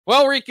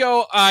Well,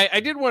 Rico, I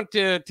did want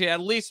to at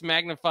least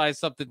magnify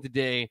something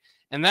today,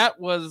 and that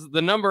was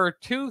the number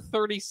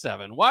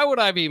 237. Why would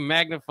I be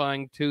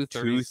magnifying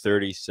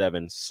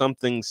 237?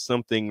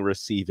 Something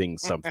receiving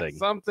something.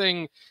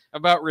 Something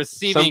about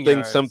receiving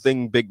yards.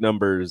 Something big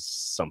numbers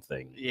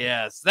something.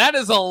 Yes, that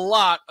is a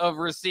lot of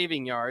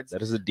receiving yards.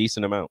 That is a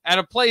decent amount. At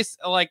a place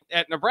like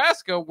at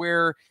Nebraska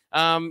where,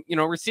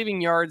 receiving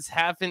yards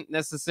haven't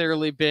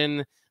necessarily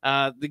been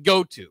the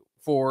go-to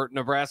for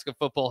Nebraska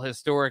football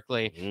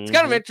historically. It's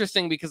kind of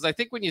interesting because I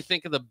think when you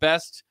think of the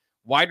best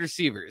wide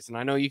receivers, and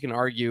I know you can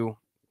argue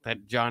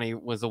that Johnny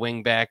was a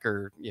wing back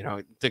or,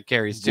 took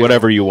carries too.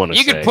 Whatever you want to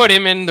say. You could put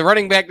him in the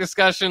running back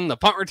discussion, the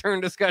punt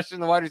return discussion,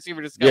 the wide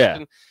receiver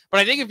discussion. Yeah.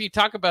 But I think if you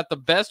talk about the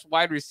best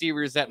wide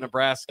receivers at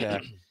Nebraska,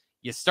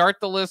 you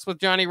start the list with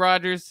Johnny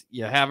Rodgers,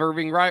 you have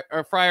Irving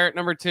Fryer at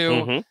number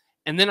 2,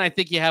 and then I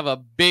think you have a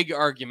big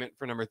argument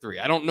for number 3.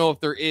 I don't know if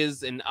there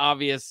is an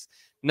obvious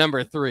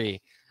number 3.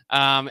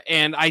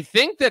 And I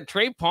think that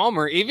Trey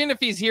Palmer, even if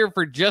he's here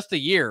for just a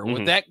year,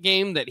 with that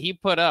game that he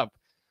put up,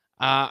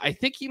 I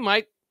think he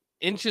might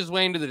inch his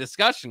way into the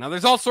discussion. Now,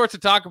 there's all sorts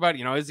of talk about,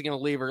 is he going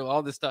to leave or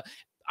all this stuff.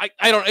 I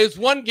don't. It was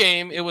one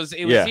game. It was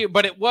here,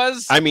 but it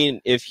was. I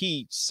mean, if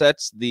he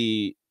sets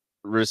the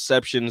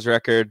receptions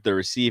record, the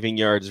receiving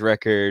yards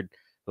record,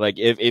 like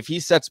if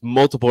he sets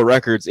multiple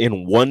records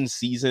in one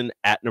season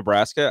at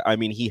Nebraska, I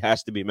mean, he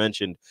has to be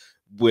mentioned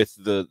with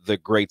the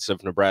greats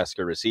of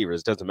Nebraska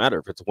receivers. It doesn't matter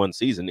if it's one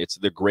season, it's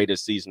the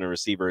greatest season a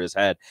receiver has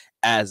had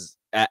as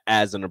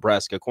a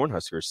Nebraska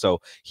Cornhusker.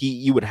 So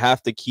you would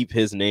have to keep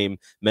his name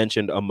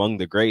mentioned among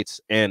the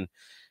greats. And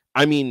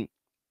I mean,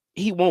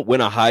 he won't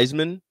win a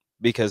Heisman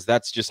because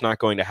that's just not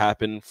going to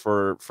happen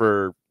for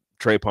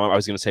Trey Palmer. I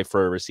was going to say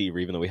for a receiver,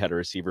 even though we had a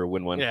receiver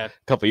win one a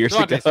couple years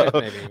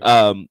ago.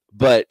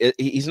 But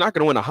he's not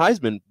going to win a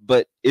Heisman.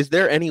 But is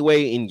there any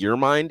way in your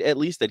mind, at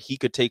least, that he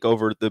could take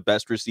over the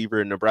best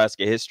receiver in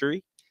Nebraska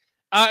history?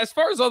 As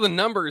far as all the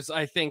numbers,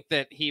 I think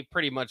that he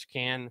pretty much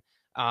can.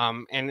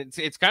 And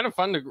it's kind of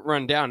fun to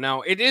run down.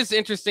 Now, it is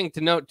interesting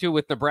to note, too,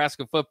 with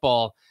Nebraska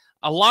football,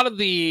 a lot of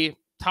the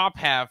top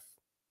half,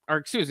 or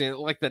excuse me,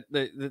 like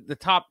the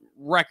top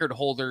record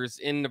holders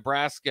in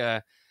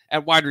Nebraska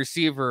at wide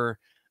receiver,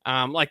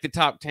 like the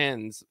top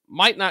 10s,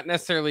 might not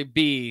necessarily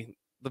be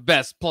the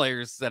best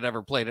players that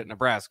ever played at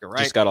Nebraska, right?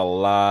 Just got a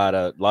lot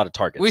of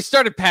targets. We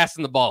started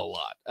passing the ball a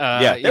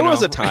lot. There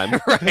was a time.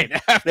 Right.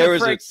 After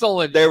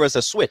there was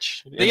a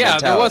switch. Yeah,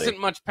 there wasn't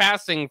much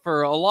passing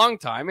for a long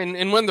time.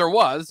 And when there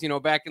was,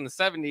 back in the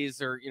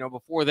 70s or,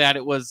 before that,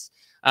 it was,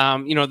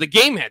 the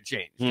game had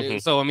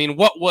changed. So, I mean,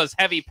 what was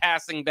heavy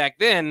passing back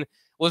then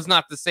was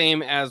not the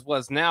same as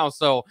was now.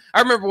 So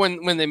I remember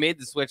when they made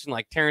the switch and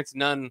like Terrence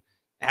Nunn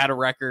had a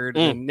record,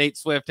 and Nate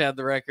Swift had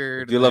the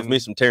record. You love me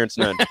some Terrence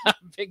Nunn.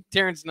 Big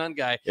Terrence Nunn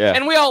guy. Yeah.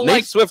 And we all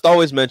Nate Swift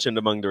always mentioned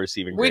among the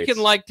receiving greats. We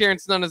can like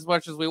Terrence Nunn as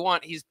much as we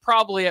want. He's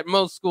probably at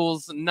most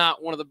schools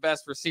not one of the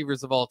best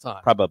receivers of all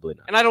time. Probably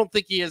not. And I don't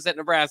think he is at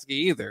Nebraska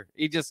either.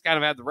 He just kind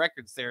of had the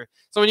records there.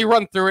 So when you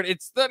run through it,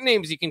 it's the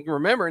names you can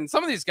remember. And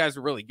some of these guys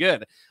are really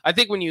good. I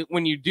think when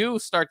you do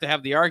start to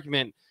have the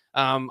argument,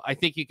 I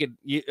think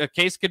a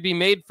case could be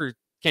made for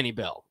Kenny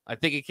Bell. I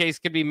think a case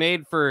could be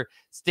made for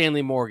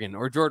Stanley Morgan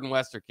or Jordan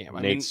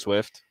Westerkamp. Nate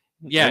Swift.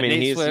 Yeah, I mean,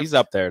 he's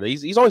up there.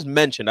 He's always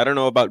mentioned. I don't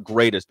know about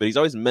greatest, but he's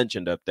always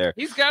mentioned up there.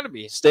 He's got to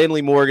be.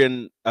 Stanley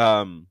Morgan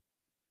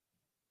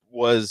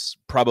was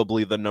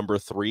probably the number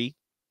 3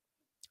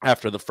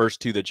 after the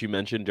first 2 that you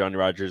mentioned, Johnny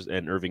Rodgers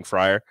and Irving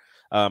Fryer.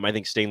 I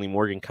think Stanley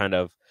Morgan kind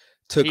of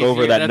took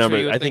over that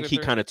number. I think he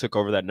kind of took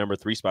over that number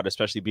 3 spot,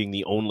 especially being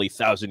the only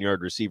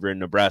 1,000-yard receiver in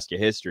Nebraska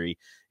history.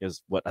 It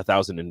was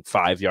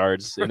 1,005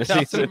 yards in a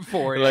season.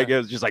 Like it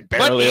was just like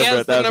barely over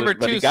 1,000. But he has the number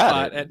 2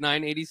 spot at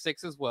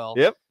 986 as well.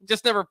 Yep.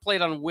 Just never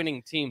played on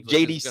winning teams.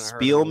 J.D.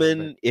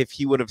 Spielman, if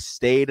he would have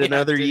stayed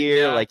another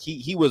year, like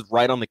he was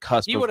right on the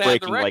cusp of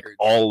breaking like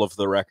all of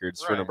the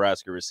records for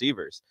Nebraska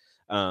receivers.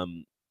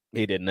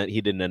 He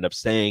didn't end up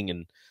staying,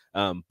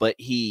 and but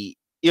he.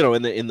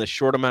 In the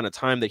short amount of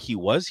time that he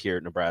was here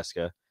at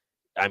Nebraska,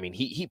 I mean,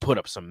 he put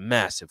up some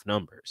massive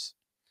numbers.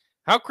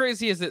 How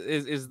crazy is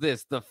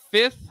this? The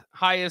 5th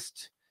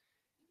highest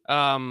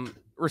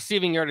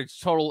receiving yardage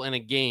total in a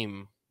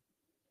game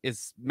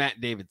is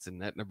Matt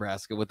Davidson at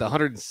Nebraska with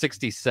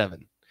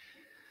 167.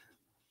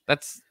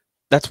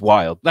 That's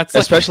wild. That's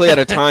especially at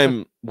a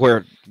time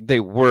where they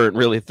weren't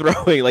really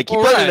throwing. Like he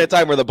played at a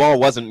time where the ball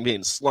wasn't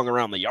being slung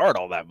around the yard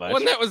all that much.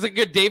 Well, that was a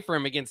good day for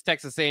him against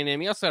Texas A&M.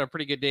 He also had a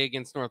pretty good day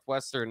against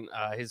Northwestern,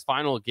 his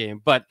final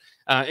game. But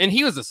and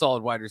he was a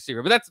solid wide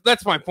receiver. But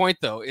that's my point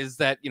though, is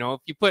that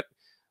if you put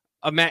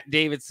a Matt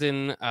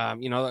Davidson,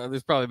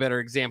 there's probably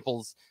better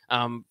examples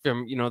from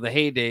the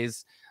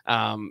heydays.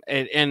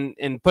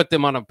 And put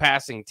them on a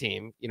passing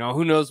team.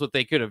 Who knows what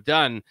they could have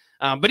done.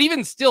 But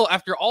even still,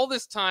 after all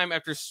this time,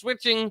 after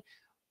switching,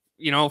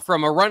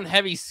 from a run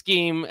heavy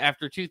scheme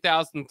after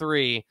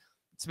 2003,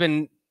 it's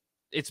been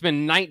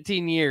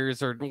 19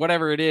 years or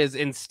whatever it is.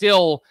 And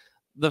still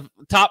the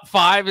top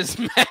 5 is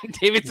Matt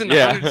Davidson,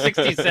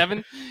 167.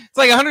 It's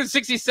like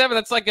 167.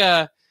 That's like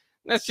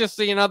That's just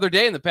another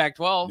day in the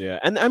Pac-12. Yeah,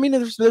 and I mean,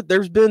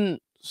 there's been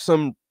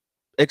some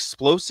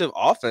explosive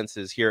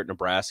offenses here at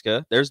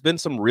Nebraska. There's been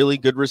some really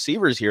good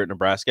receivers here at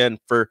Nebraska, and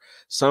for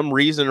some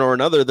reason or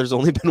another, there's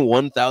only been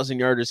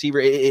 1,000-yard receiver.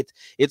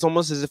 It's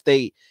almost as if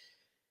they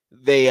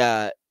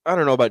I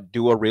don't know about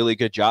do a really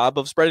good job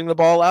of spreading the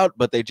ball out,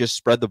 but they just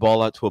spread the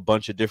ball out to a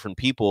bunch of different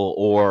people,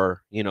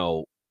 or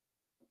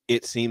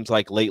it seems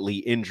like lately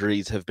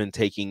injuries have been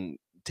taking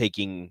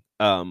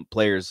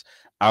players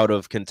out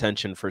of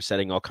contention for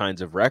setting all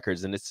kinds of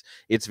records, and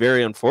it's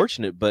very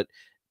unfortunate. But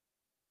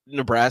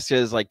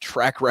Nebraska's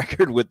track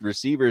record with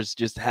receivers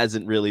just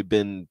hasn't really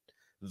been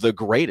the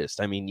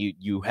greatest. I mean,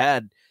 you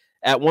had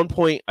at one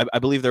point, I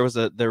believe there was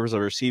a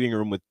receiving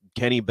room with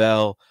Kenny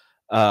Bell,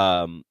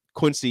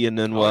 Quincy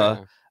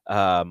Enunwa.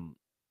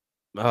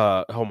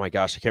 Oh my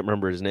gosh, I can't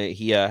remember his name.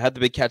 He had the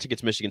big catch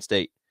against Michigan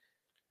State.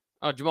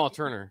 Oh, Jamal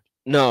Turner.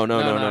 No.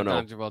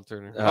 Not Jamal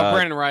Turner.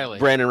 Brandon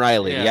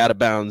Riley. The out of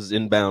bounds,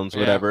 inbounds,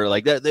 whatever.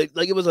 Like that.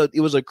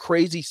 It was a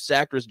crazy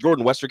stacked.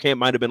 Jordan Westerkamp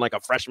might have been like a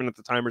freshman at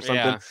the time or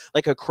something.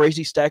 Like a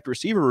crazy stacked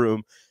receiver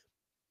room,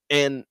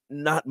 and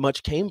not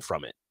much came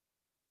from it.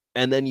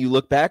 And then you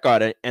look back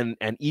on it, and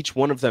each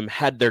one of them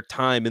had their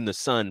time in the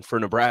sun for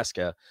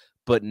Nebraska,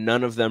 but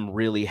none of them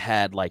really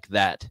had like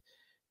that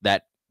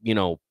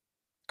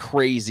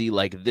crazy,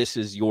 like, this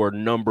is your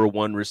number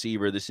one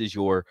receiver, this is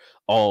your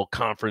all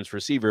conference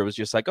receiver. It was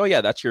just like, oh yeah,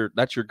 that's your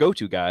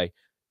go-to guy.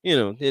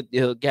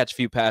 He'll catch a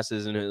few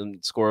passes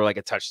and score like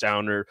a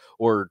touchdown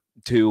or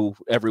two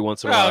every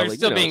once in a while. You're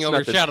still being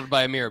overshadowed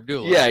by Amir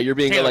Abdullah. Yeah, you're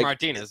being Taylor like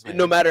Martinez, man.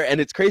 No matter,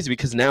 and it's crazy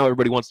because now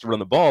everybody wants to run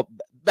the ball.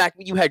 Back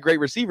when you had great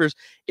receivers,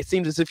 it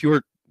seems as if you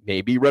were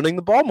maybe running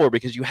the ball more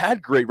because you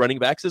had great running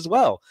backs as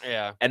well.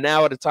 Yeah. And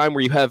now at a time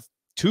where you have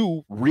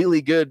two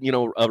really good,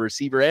 a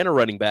receiver and a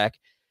running back,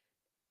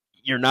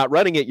 you're not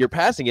running it, you're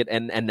passing it,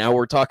 and now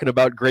we're talking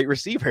about great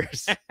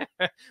receivers.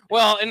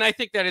 Well, and I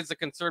think that is a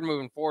concern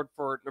moving forward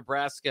for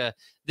Nebraska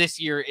this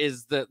year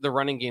is the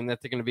running game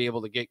that they're going to be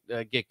able to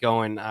get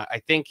going.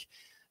 I think,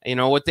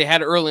 what they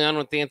had early on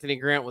with Anthony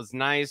Grant was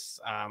nice.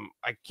 I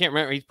can't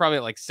remember. He's probably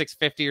at like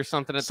 650 or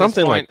something at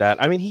something this point. Like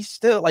that. I mean, he's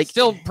still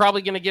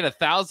probably going to get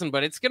 1,000,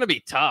 but it's going to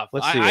be tough.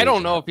 I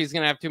don't know if he's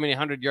going to have too many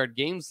 100-yard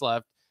games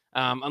left.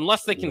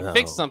 Unless they can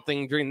fix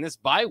something during this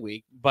bye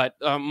week, but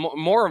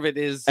more of it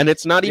is, and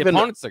it's not even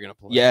opponents they're going to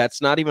play. Yeah,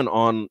 it's not even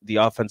on the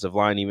offensive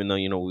line, even though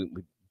we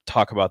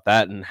talk about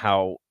that and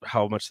how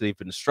much they've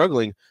been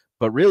struggling.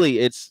 But really,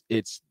 it's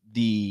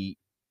the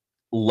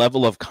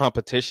level of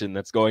competition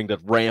that's going to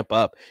ramp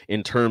up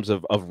in terms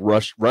of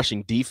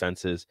rushing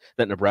defenses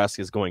that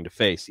Nebraska is going to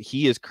face.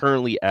 He is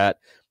currently at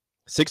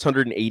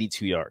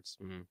 682 yards.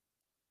 Mm-hmm.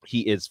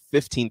 He is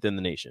 15th in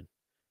the nation.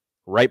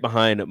 Right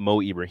behind Mo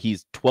Ibrahim.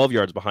 He's 12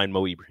 yards behind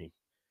Mo Ibrahim,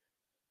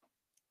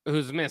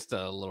 who's missed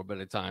a little bit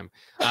of time.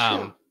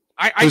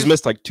 Who's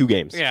missed like 2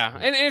 games. Yeah,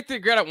 and Anthony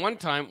Grant at one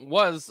time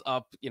was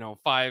up,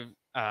 5.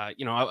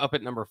 Up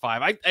at number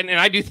 5.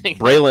 I do think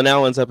Braylon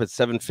Allen's up at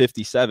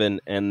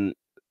 757, and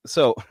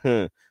so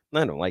I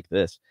don't like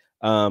this.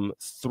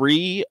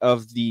 3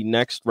 of the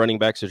next running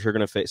backs that you're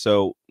going to face.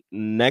 So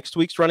next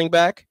week's running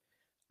back,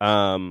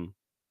 the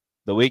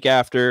week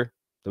after,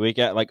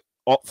 like.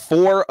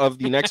 4 of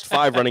the next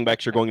 5 running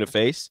backs you're going to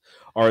face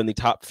are in the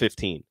top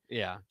 15.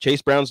 Yeah.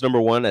 Chase Brown's number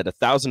 1 at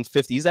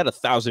 1,050. He's at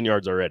 1,000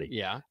 yards already.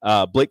 Yeah.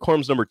 Blake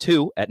Corum's number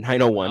 2 at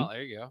 901. Oh,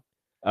 there you go.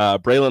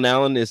 Braylon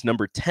Allen is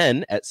number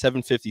 10 at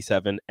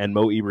 757, and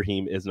Mo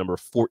Ibrahim is number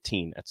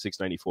 14 at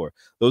 694.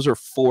 Those are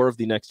 4 of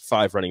the next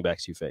 5 running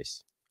backs you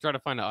face. Try to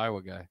find an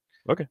Iowa guy.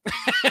 Okay.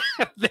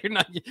 They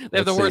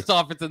have the worst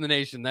offense in the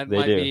nation. That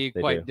might be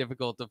quite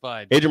difficult to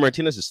find. Adrian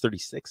Martinez is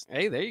 36.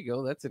 Hey, there you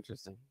go. That's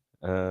interesting.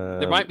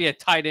 There might be a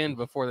tight end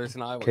before there's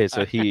an Iowa. Okay,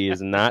 so he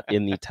is not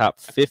in the top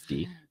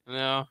 50.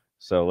 No.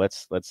 So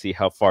let's see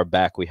how far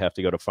back we have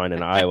to go to find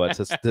an Iowa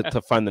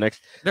to find the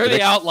next. They're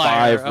the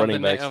outlier 5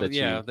 running backs that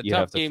the you tough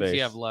have to games face.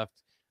 you have left.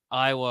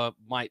 Iowa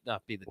might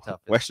not be the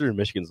toughest. Western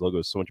Michigan's logo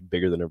is so much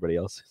bigger than everybody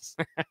else's.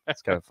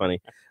 It's kind of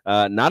funny.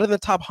 Not in the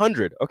top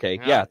 100. Okay,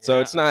 yeah. So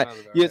it's not.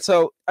 Yeah. Right.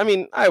 So I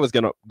mean, Iowa's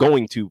going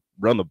to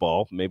run the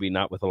ball, maybe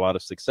not with a lot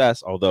of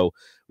success. Although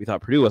we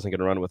thought Purdue wasn't going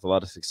to run with a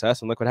lot of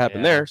success, and look what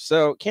happened there.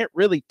 So can't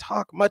really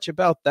talk much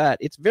about that.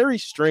 It's very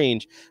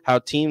strange how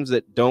teams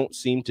that don't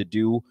seem to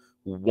do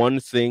one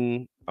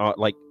thing,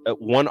 like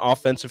one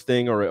offensive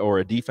thing or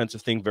a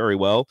defensive thing very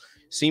well,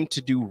 seem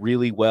to do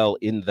really well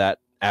in that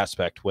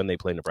aspect when they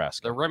play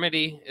Nebraska. The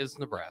remedy is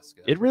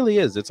Nebraska. It really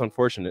is. It's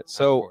unfortunate.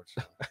 So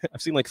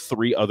I've seen like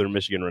 3 other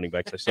Michigan running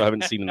backs. I still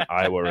haven't seen an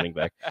Iowa running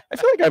back. I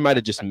feel like I might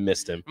have just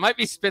missed him. Might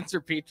be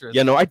Spencer Petras.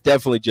 Yeah, no, I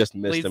definitely just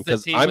missed him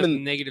because I'm at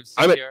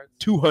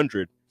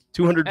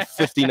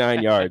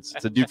 259 yards.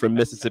 It's a dude from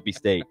Mississippi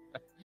State.